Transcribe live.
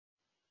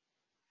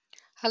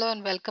Hello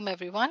and welcome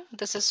everyone.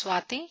 This is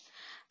Swati,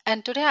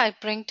 and today I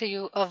bring to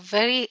you a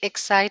very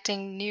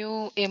exciting,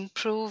 new,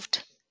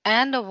 improved,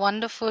 and a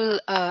wonderful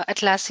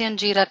Atlassian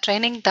JIRA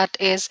training that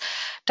is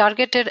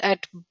targeted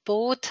at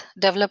both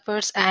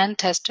developers and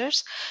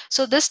testers.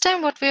 So this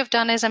time, what we have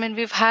done is,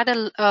 we've had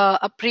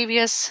a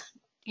previous,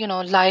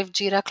 live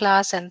JIRA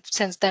class, and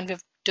since then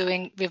we've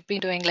been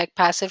doing like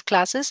passive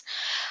classes.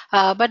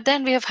 But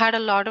then we have had a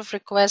lot of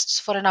requests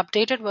for an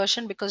updated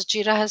version because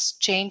Jira has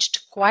changed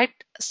quite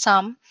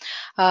some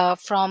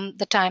from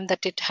the time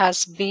that it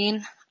has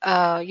been,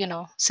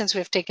 since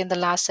we've taken the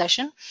last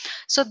session.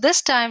 So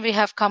this time we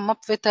have come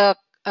up with a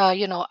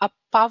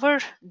Power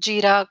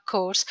Jira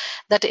course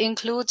that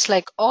includes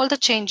like all the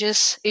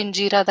changes in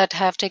Jira that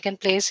have taken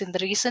place in the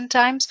recent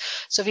times.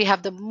 So we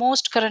have the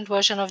most current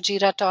version of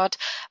Jira taught,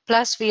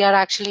 plus we are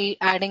actually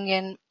adding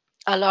in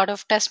a lot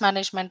of test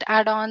management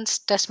add-ons,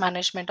 test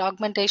management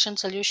augmentation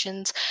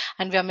solutions,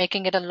 and we are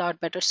making it a lot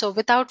better. So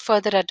without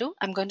further ado,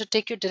 I'm going to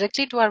take you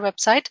directly to our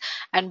website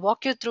and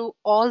walk you through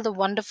all the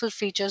wonderful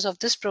features of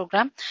this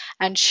program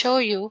and show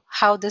you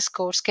how this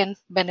course can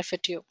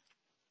benefit you.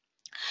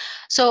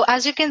 So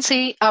as you can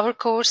see, our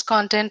course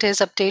content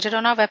is updated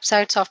on our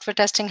website,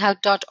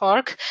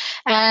 softwaretestinghelp.org.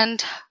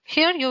 And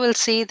here you will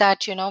see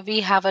that, we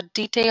have a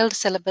detailed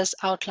syllabus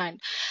outlined.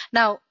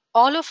 Now,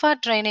 all of our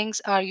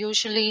trainings are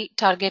usually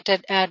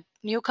targeted at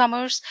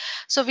newcomers.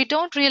 So we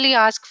don't really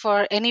ask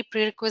for any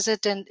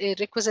requisites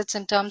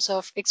in terms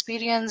of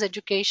experience,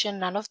 education,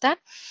 none of that.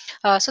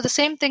 So the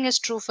same thing is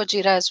true for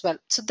Jira as well.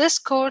 So this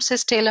course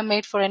is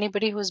tailor-made for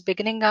anybody who's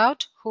beginning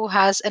out, who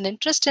has an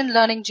interest in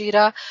learning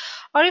Jira,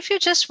 or if you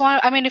just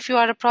want, if you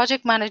are a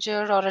project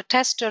manager or a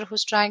tester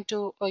who's trying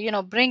to,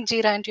 bring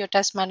Jira into your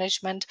test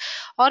management,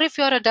 or if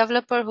you're a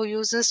developer who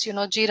uses,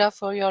 Jira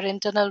for your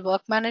internal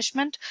work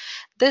management,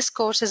 this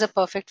course is a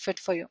perfect fit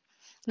for you.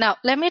 Now,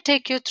 let me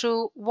take you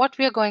through what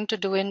we are going to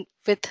do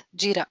with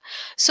Jira.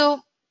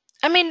 So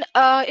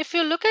if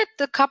you look at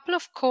the couple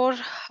of core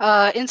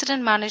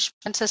incident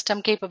management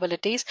system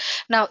capabilities,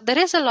 now there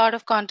is a lot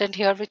of content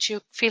here which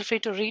you feel free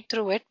to read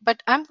through it,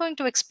 but I'm going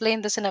to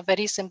explain this in a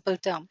very simple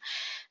term.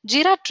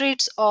 Jira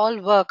treats all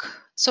work.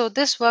 So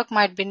this work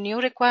might be new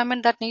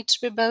requirement that needs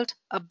to be built,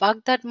 a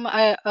bug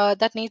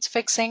that needs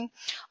fixing,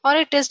 or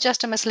it is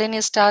just a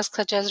miscellaneous task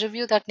such as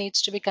review that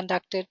needs to be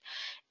conducted.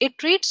 It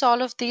treats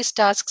all of these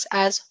tasks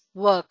as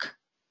work.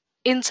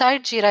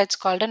 Inside Jira, it's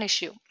called an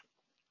issue.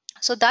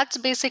 So that's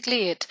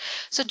basically it.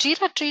 So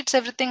Jira treats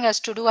everything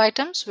as to-do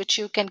items, which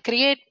you can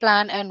create,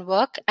 plan, and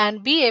work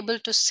and be able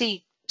to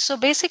see. So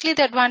basically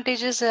the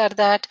advantages are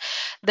that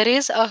there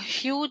is a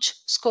huge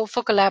scope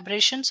for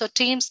collaboration. So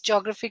teams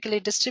geographically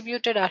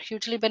distributed are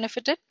hugely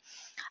benefited.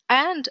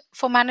 And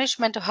for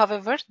management,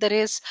 however, there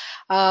is,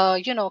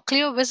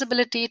 clear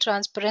visibility,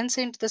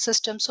 transparency into the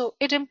system. So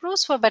it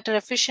improves for better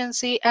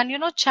efficiency and,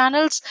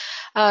 channels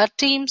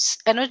teams'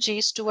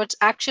 energies towards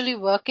actually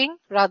working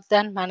rather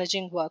than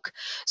managing work.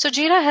 So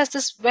Jira has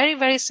this very,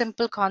 very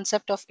simple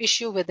concept of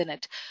issue within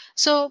it.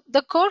 So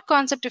the core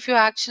concept, if you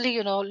actually,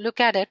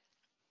 look at it,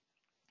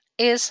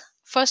 is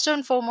first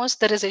and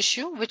foremost there is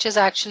issue, which is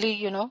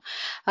actually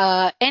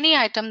any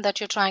item that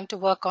you're trying to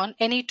work on,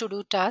 any to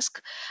do task.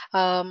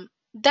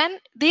 Then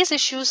these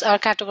issues are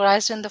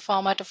categorized in the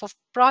format of a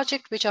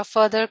project, which are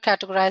further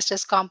categorized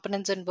as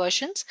components and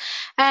versions.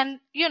 And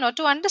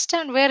to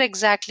understand where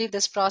exactly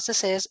this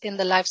process is in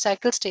the life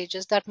cycle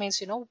stages, that means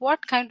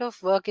what kind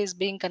of work is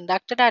being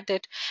conducted at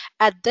it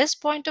at this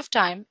point of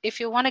time.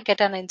 If you want to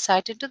get an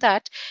insight into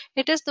that,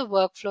 it is the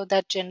workflow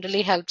that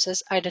generally helps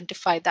us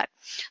identify that.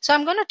 So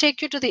I'm going to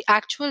take you to the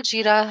actual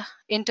Jira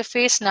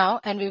interface now,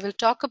 and we will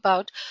talk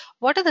about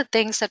what are the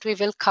things that we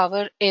will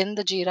cover in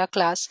the Jira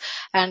class.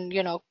 And,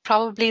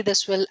 probably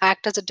this will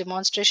act as a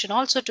demonstration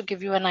also to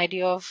give you an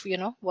idea of,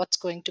 what's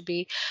going to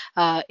be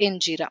in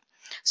Jira.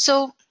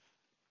 So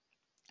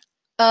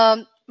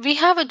we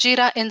have a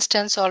Jira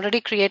instance already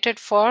created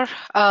for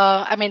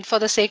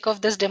the sake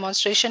of this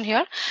demonstration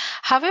here.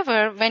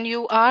 However, when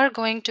you are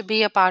going to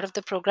be a part of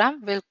the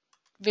program,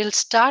 we'll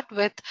start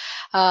with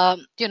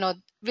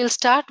we'll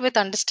start with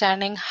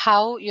understanding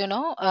how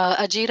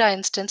a Jira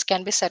instance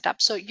can be set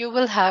up. So you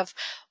will have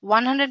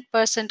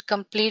 100%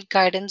 complete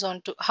guidance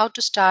on to how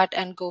to start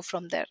and go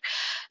from there.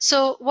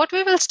 So what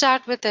we will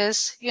start with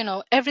is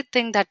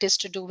everything that is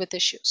to do with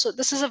issue. So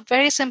this is a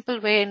very simple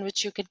way in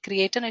which you can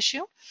create an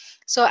issue.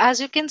 So as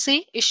you can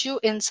see, issue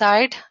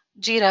inside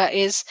Jira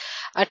is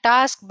a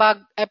task,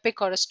 bug,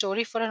 epic, or a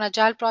story for an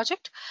agile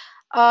project.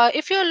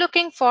 If you're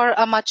looking for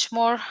a much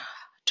more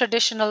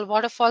traditional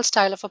waterfall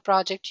style of a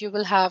project, you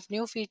will have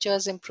new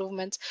features,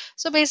 improvements.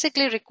 So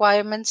basically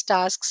requirements,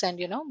 tasks, and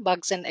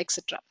bugs and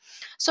etc.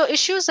 So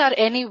issues are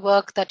any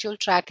work that you'll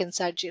track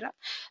inside Jira.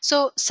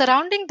 So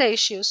surrounding the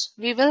issues,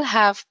 we will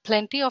have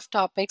plenty of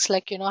topics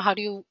like how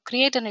do you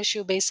create an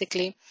issue,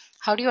 basically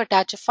how do you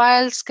attach a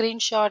file,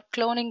 screenshot,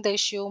 cloning the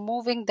issue,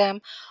 moving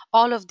them,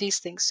 all of these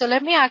things. So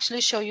let me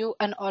actually show you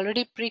an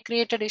already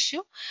pre-created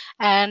issue,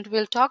 and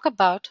we'll talk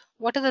about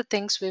what are the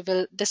things we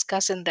will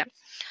discuss in them.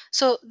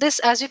 So this,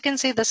 as you can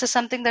see, this is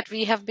something that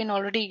we have been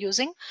already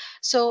using.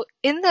 So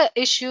in the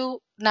issue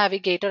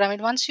navigator, I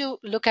mean, once you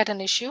look at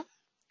an issue,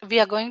 we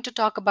are going to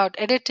talk about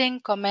editing,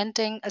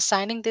 commenting,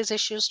 assigning these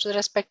issues to the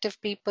respective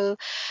people.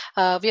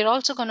 We are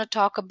also going to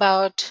talk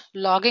about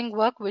logging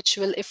work, which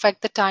will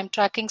affect the time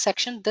tracking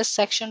section, this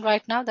section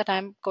right now that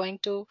I'm going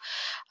to,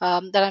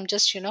 that I'm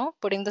just,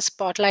 putting the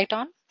spotlight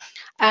on.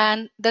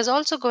 And there's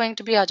also going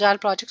to be agile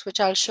projects,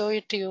 which I'll show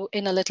it to you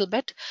in a little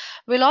bit.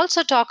 We'll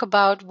also talk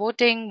about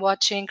voting,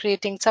 watching,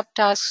 creating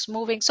subtasks,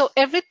 moving. So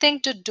everything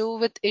to do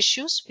with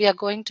issues, we are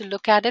going to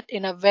look at it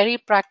in a very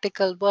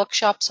practical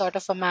workshop sort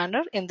of a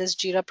manner in this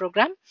JIRA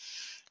program.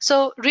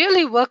 So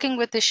really working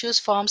with issues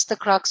forms the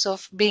crux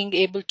of being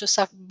able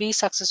to be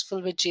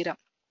successful with JIRA.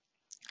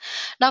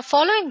 Now,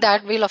 following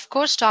that, we'll of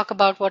course talk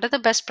about what are the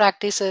best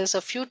practices, a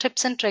few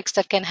tips and tricks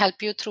that can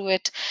help you through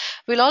it.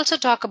 We'll also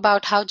talk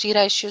about how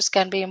JIRA issues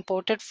can be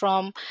imported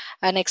from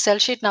an Excel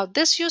sheet. Now,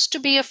 this used to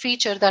be a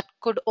feature that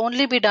could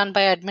only be done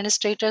by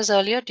administrators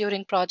earlier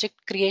during project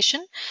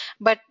creation,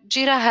 but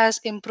JIRA has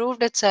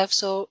improved itself.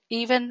 So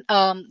even,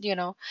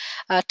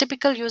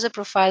 typical user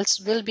profiles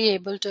will be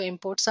able to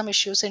import some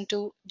issues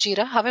into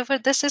JIRA. However,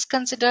 this is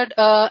considered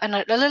a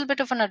little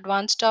bit of an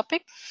advanced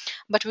topic,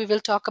 but we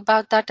will talk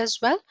about that as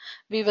well.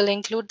 We will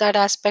include that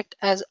aspect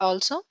as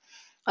also.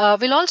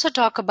 We'll also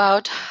talk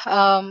about,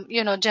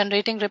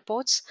 generating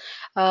reports.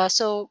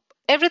 So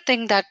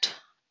everything that,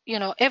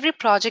 every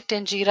project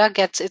in JIRA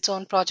gets its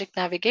own project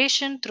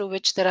navigation through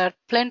which there are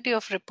plenty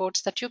of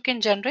reports that you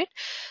can generate.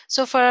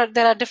 So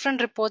there are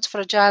different reports for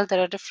Agile,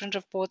 there are different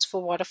reports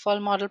for waterfall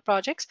model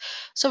projects.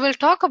 So we'll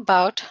talk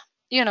about,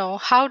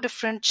 how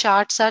different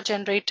charts are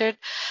generated.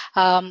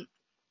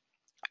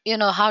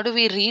 How do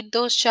we read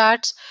those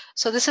charts?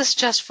 So this is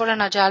just for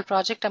an agile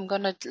project. I'm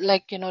going to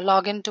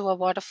log into a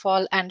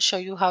waterfall and show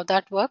you how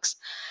that works.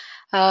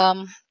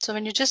 So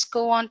when you just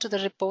go on to the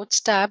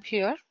reports tab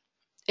here,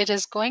 it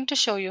is going to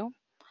show you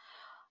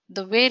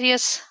the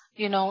various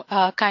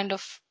kind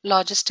of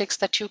logistics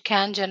that you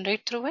can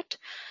generate through it.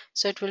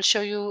 So it will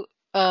show you,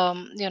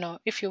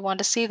 if you want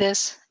to see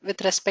this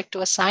with respect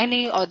to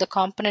assignee or the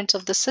components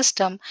of the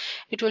system,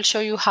 it will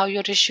show you how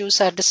your issues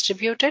are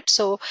distributed.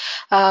 So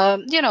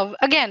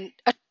again,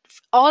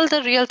 all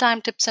the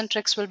real-time tips and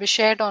tricks will be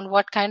shared on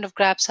what kind of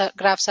graphs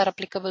are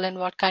applicable in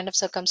what kind of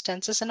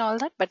circumstances and all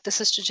that, but this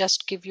is to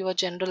just give you a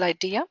general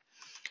idea.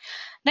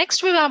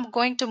 Next, we are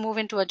going to move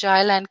into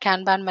Agile and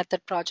Kanban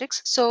method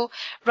projects. So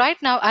right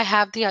now I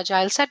have the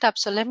Agile setup.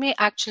 So let me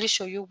actually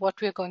show you what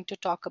we're going to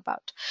talk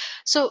about.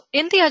 So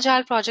in the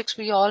Agile projects,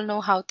 we all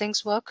know how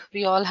things work.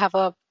 We all have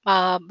a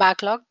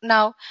backlog.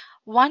 Now,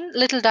 one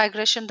little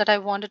digression that I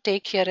want to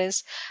take here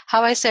is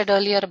how I said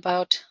earlier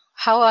about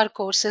how our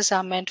courses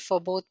are meant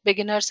for both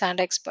beginners and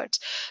experts.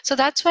 So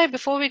that's why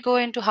before we go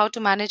into how to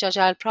manage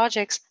Agile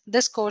projects,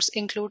 this course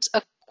includes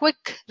a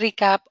quick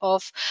recap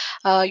of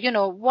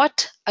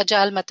what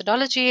agile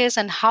methodology is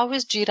and how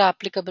is JIRA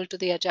applicable to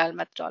the agile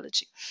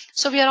methodology.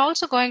 So we are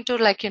also going to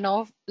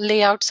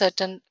lay out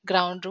certain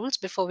ground rules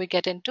before we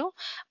get into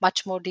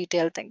much more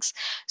detailed things.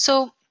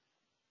 So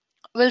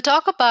we'll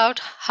talk about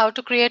how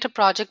to create a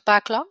project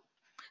backlog.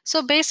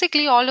 So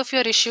basically, all of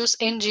your issues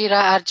in JIRA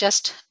are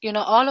just,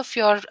 all of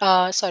your,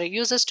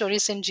 user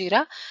stories in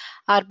JIRA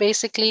are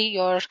basically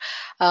your,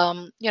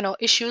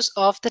 issues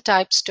of the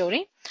type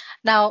story.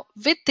 Now,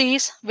 with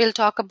these, we'll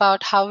talk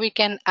about how we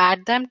can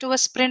add them to a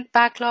sprint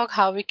backlog,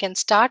 how we can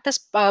start a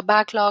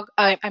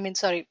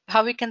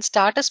how we can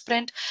start a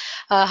sprint,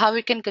 how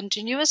we can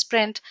continue a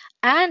sprint,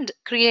 and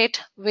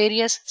create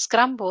various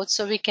scrum boards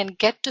so we can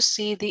get to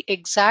see the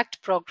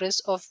exact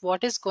progress of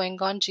what is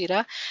going on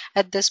JIRA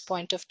at this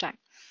point of time.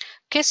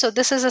 Okay, so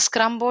this is a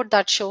Scrum board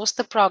that shows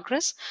the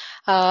progress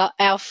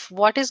of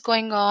what is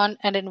going on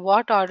and in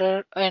what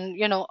order, and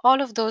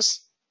all of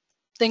those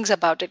things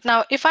about it.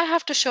 Now, if I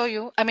have to show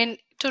you, I mean,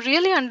 to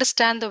really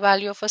understand the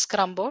value of a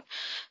Scrum board,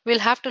 we'll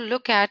have to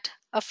look at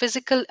a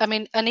physical,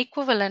 an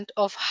equivalent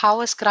of how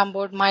a Scrum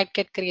board might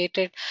get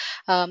created,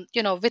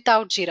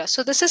 without JIRA.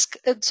 So this is,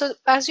 so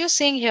as you're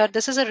seeing here,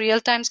 this is a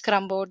real-time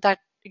Scrum board that,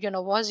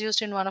 was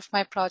used in one of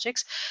my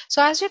projects.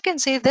 So as you can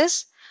see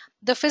this,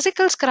 the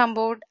physical scrum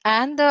board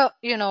and the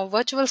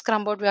virtual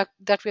scrum board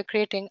that we're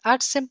creating are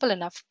simple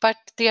enough, but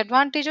the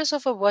advantages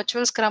of a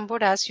virtual scrum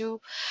board, as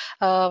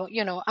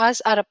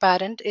as are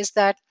apparent, is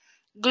that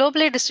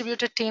globally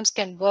distributed teams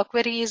can work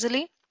very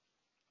easily.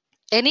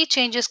 Any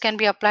changes can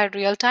be applied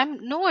real time.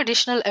 No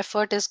additional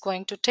effort is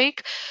going to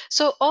take.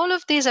 So all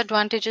of these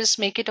advantages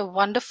make it a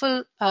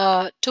wonderful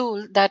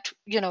tool that,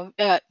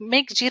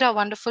 make JIRA a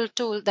wonderful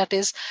tool that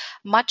is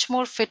much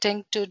more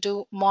fitting to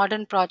do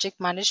modern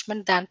project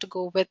management than to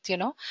go with,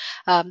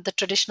 the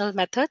traditional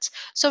methods.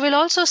 So we'll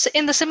also,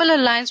 in the similar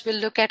lines, we'll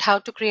look at how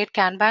to create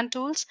Kanban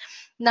tools.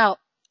 Now,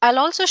 I'll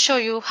also show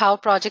you how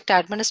project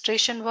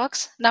administration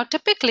works. Now,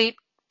 typically,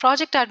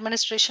 project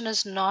administration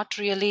is not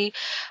really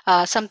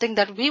something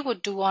that we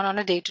would do on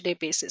a day-to-day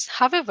basis.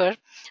 However,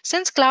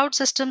 since cloud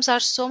systems are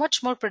so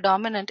much more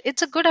predominant,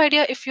 it's a good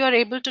idea if you are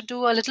able to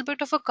do a little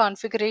bit of a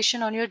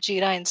configuration on your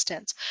Jira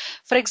instance.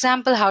 For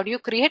example, how do you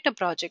create a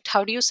project?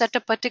 How do you set a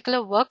particular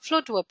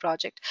workflow to a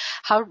project?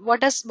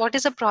 What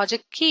is a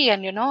project key,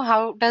 and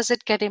how does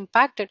it get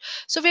impacted?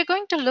 So we're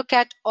going to look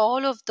at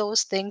all of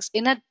those things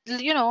in a,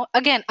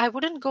 again, I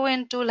wouldn't go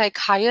into like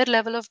higher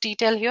level of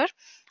detail here,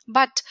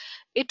 but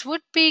it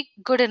would be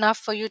good enough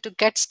for you to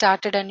get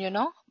started and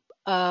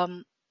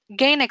um,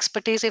 gain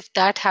expertise if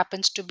that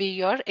happens to be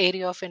your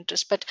area of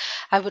interest. But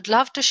I would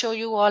love to show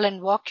you all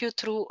and walk you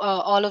through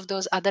all of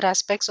those other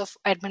aspects of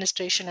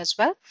administration as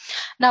well.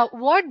 Now,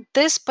 what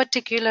this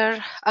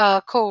particular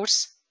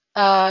course,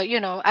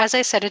 as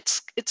I said,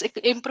 it's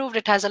improved.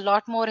 It has a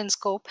lot more in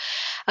scope.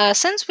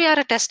 Since we are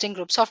a testing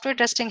group, software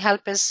testing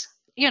help is,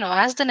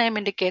 as the name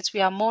indicates,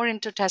 we are more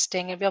into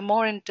testing, and we are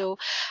more into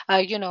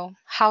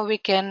how we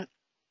can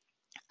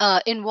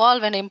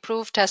involve and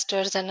improve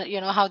testers, and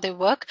how they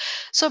work.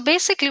 So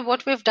basically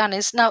what we've done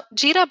is, now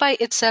Jira by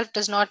itself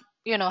does not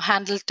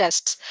handle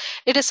tests.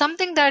 It is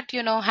something that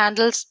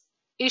handles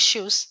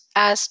issues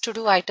as to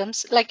do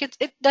items. Like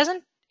it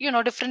doesn't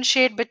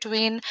differentiate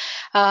between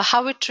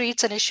how it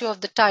treats an issue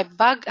of the type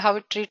bug, how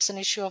it treats an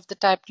issue of the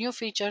type new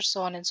feature,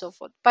 so on and so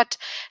forth. But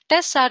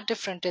tests are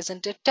different,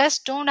 isn't it?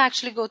 Tests don't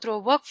actually go through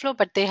a workflow,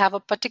 but they have a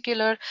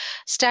particular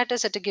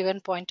status at a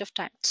given point of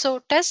time.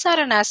 So tests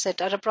are an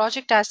asset, or a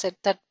project asset,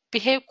 that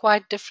behave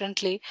quite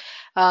differently,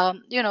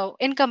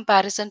 in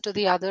comparison to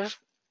the other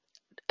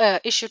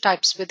issue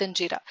types within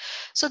Jira.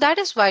 So that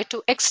is why,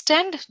 to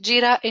extend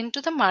Jira into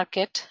the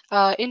market,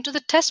 into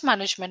the test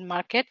management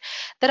market,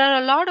 there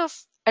are a lot of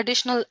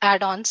additional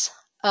add-ons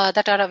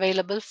that are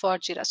available for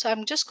Jira. So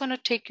I'm just going to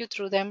take you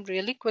through them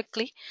really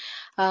quickly.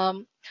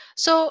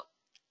 So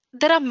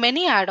there are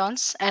many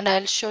add-ons, and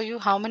I'll show you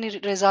how many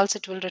results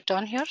it will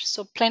return here.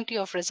 So plenty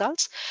of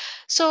results.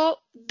 So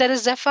there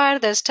is Zephyr,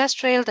 there's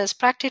TestRail, there's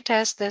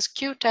PractiTest, there's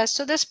QTest.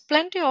 So there's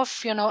plenty of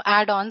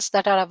add-ons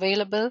that are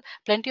available,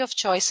 plenty of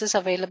choices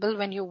available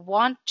when you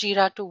want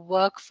Jira to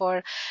work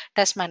for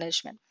test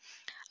management.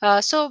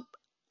 So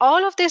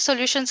all of these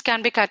solutions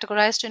can be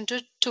categorized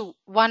into two.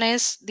 One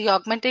is the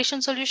augmentation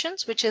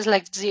solutions, which is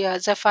like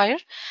Zephyr.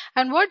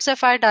 And what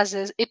Zephyr does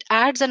is it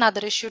adds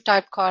another issue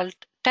type called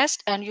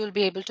test, and you'll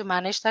be able to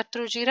manage that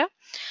through Jira.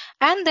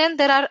 And then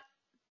there are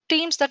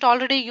teams that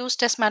already use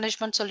test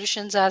management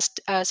solutions as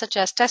such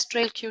as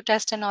TestRail,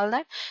 QTest, and all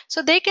that.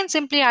 So they can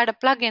simply add a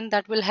plugin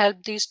that will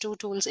help these two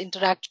tools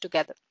interact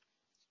together.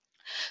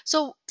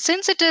 So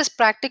since it is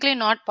practically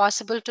not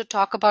possible to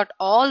talk about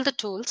all the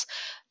tools,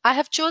 I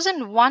have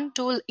chosen one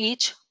tool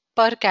each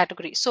per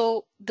category.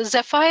 So the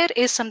Zephyr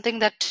is something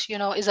that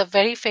is a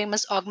very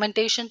famous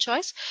augmentation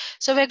choice.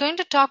 So we're going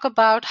to talk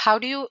about how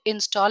do you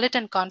install it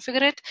and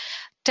configure it,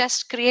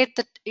 create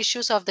the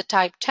issues of the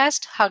type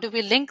test, how do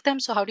we link them,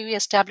 so how do we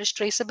establish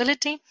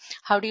traceability,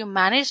 how do you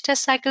manage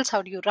test cycles,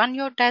 how do you run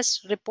your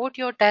tests, report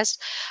your tests,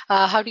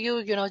 how do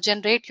you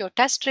generate your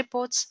test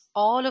reports.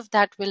 All of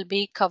that will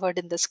be covered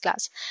in this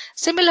class.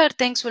 Similar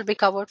things will be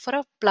covered for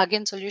a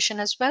plugin solution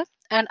as well.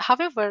 And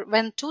however,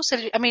 when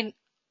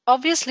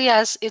obviously,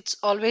 as it's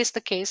always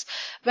the case,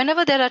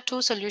 whenever there are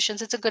two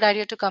solutions, it's a good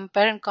idea to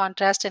compare and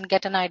contrast and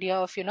get an idea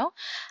of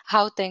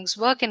how things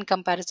work in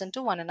comparison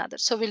to one another.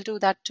 So we'll do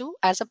that too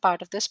as a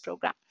part of this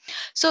program.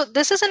 So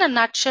this is in a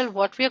nutshell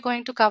what we are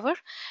going to cover.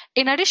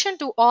 In addition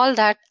to all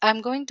that,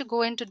 I'm going to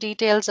go into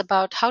details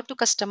about how to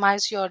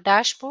customize your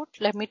dashboard.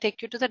 Let me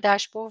take you to the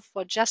dashboard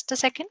for just a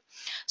second.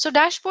 So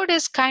dashboard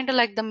is kind of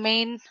like the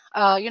main,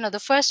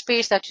 the first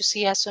page that you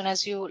see as soon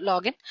as you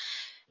log in.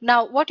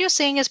 Now, what you're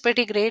seeing is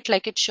pretty great.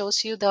 Like, it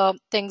shows you the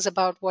things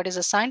about what is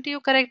assigned to you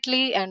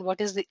correctly and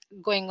what is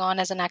going on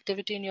as an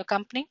activity in your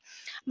company.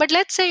 But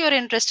let's say you're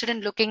interested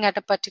in looking at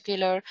a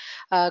particular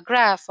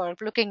graph, or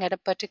looking at a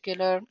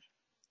particular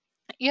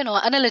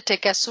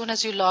analytic. As soon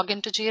as you log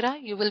into Jira,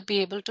 you will be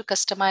able to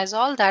customize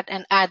all that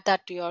and add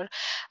that to your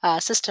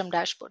system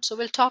dashboard. So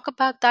we'll talk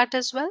about that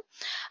as well.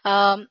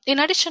 In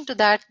addition to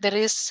that, there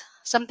is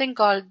something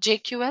called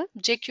JQL.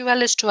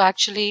 JQL is to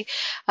actually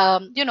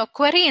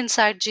query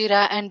inside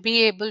Jira and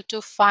be able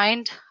to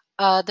find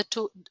the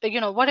two,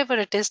 whatever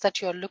it is that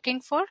you're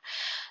looking for.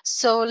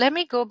 So let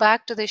me go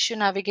back to the issue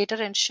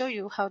navigator and show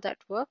you how that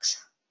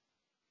works.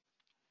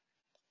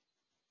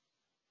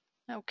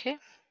 Okay.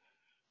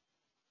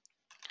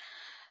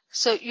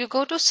 So you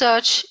go to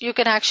search, you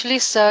can actually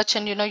search,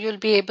 and you'll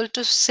be able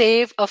to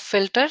save a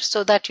filter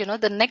so that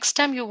the next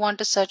time you want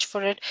to search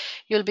for it,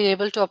 you'll be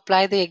able to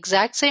apply the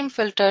exact same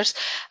filters.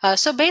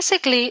 So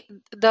basically,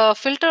 the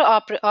filter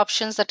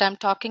options that I'm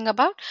talking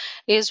about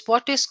is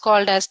what is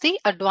called as the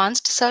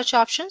advanced search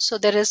option. So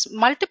there is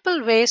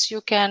multiple ways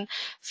you can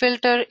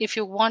filter. If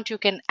you want, you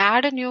can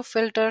add a new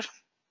filter.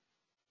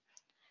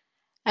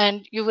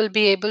 and you will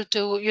be able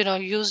to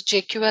use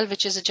JQL,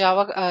 which is a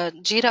Java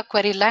JIRA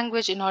query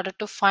language, in order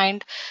to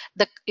find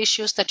the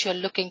issues that you're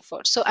looking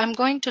for. So I'm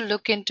going to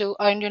look into,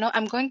 and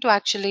I'm going to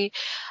actually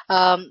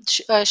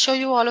show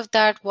you all of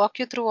that, walk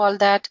you through all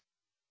that,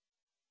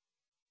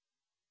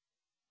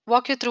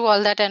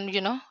 and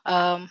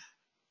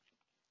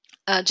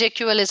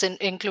JQL is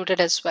included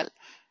as well.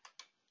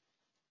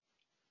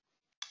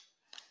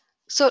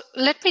 So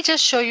let me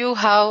just show you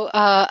how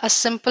a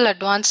simple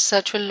advanced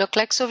search will look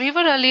like. So we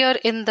were earlier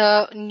in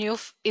the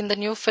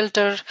new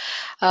filter,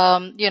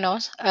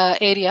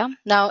 area.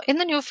 Now in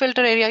the new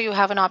filter area, you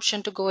have an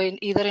option to go in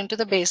either into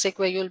the basic,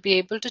 where you'll be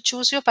able to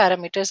choose your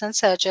parameters and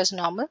search as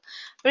normal.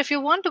 But if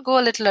you want to go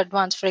a little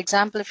advanced, for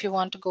example, if you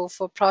want to go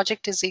for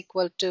project is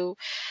equal to,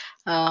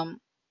 um,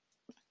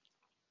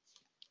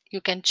 you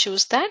can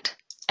choose that,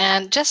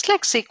 and just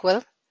like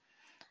SQL,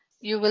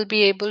 you will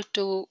be able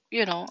to,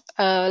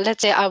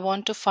 let's say I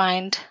want to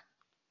find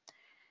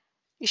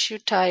issue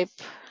type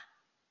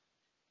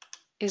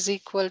is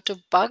equal to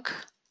bug.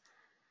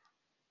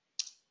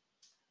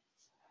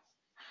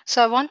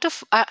 So I want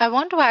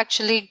to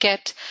actually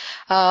get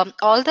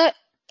all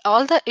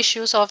the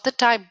issues of the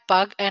type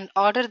bug and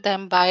order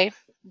them by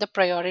the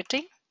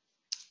priority.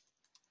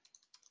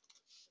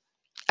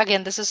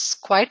 Again, this is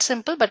quite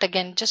simple, but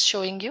again, just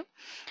showing you.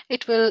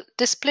 It will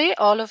display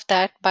all of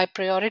that by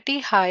priority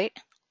high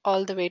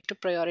all the way to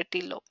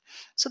priority low.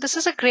 So this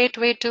is a great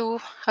way to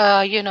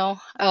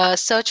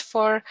search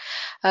for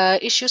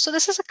issues. So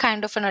this is a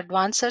kind of an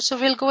advanced search. So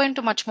we'll go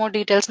into much more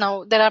details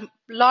now. There are a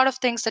lot of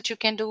things that you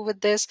can do with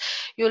this.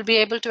 You'll be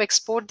able to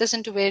export this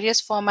into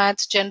various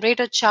formats, generate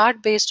a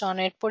chart based on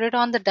it, put it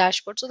on the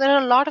dashboard. So there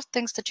are a lot of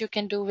things that you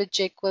can do with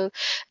JQL,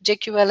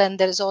 and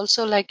there is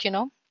also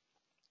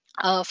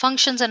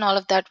functions and all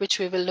of that, which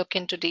we will look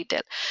into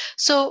detail.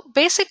 So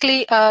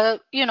basically,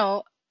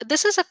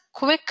 this is a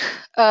quick,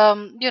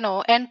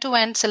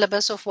 end-to-end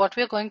syllabus of what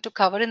we're going to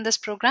cover in this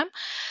program.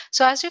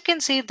 So as you can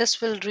see,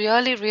 this will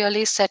really,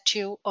 really set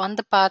you on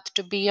the path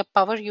to be a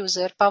Power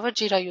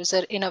JIRA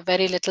user in a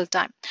very little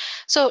time.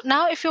 So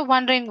now if you're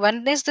wondering,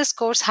 when is this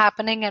course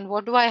happening and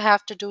what do I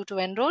have to do to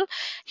enroll?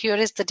 Here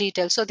is the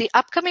detail. So the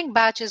upcoming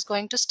batch is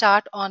going to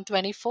start on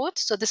 24th.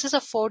 So this is a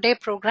 4-day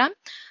program.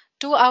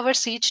 2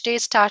 hours each day,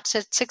 starts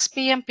at 6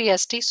 p.m.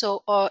 PST.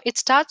 So it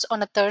starts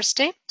on a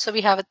Thursday. So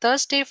we have a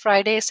Thursday,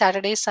 Friday,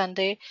 Saturday,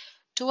 Sunday,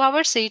 2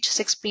 hours each,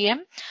 6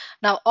 p.m.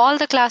 Now all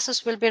the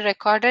classes will be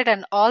recorded,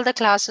 and all the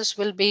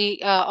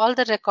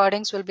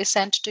recordings will be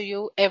sent to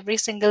you every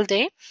single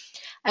day.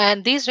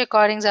 And these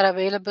recordings are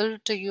available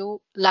to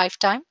you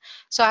lifetime.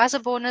 So as a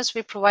bonus,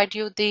 we provide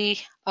you the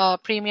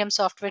premium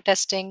software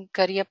testing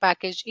career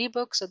package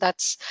ebook. So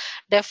that's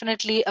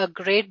definitely a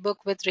great book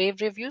with rave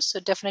reviews. So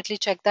definitely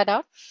check that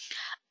out.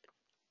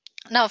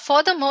 Now,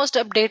 for the most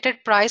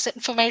updated price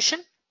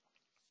information,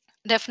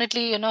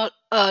 definitely,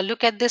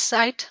 look at this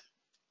site.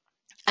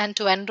 And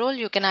to enroll,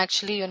 you can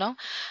actually,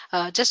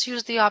 just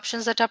use the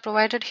options that are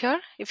provided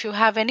here. If you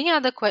have any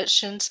other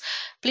questions,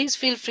 please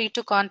feel free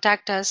to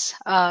contact us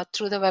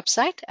through the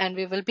website, and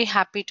we will be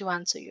happy to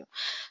answer you.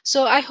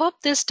 So I hope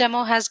this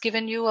demo has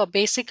given you a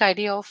basic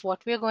idea of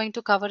what we are going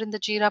to cover in the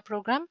JIRA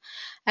program.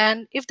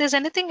 And if there's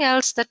anything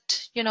else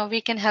that, we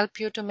can help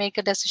you to make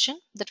a decision,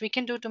 that we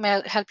can do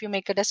to help you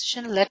make a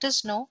decision, let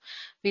us know.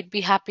 We'd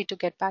be happy to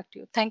get back to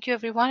you. Thank you,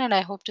 everyone, and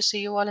I hope to see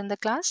you all in the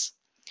class.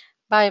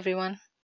 Bye, everyone.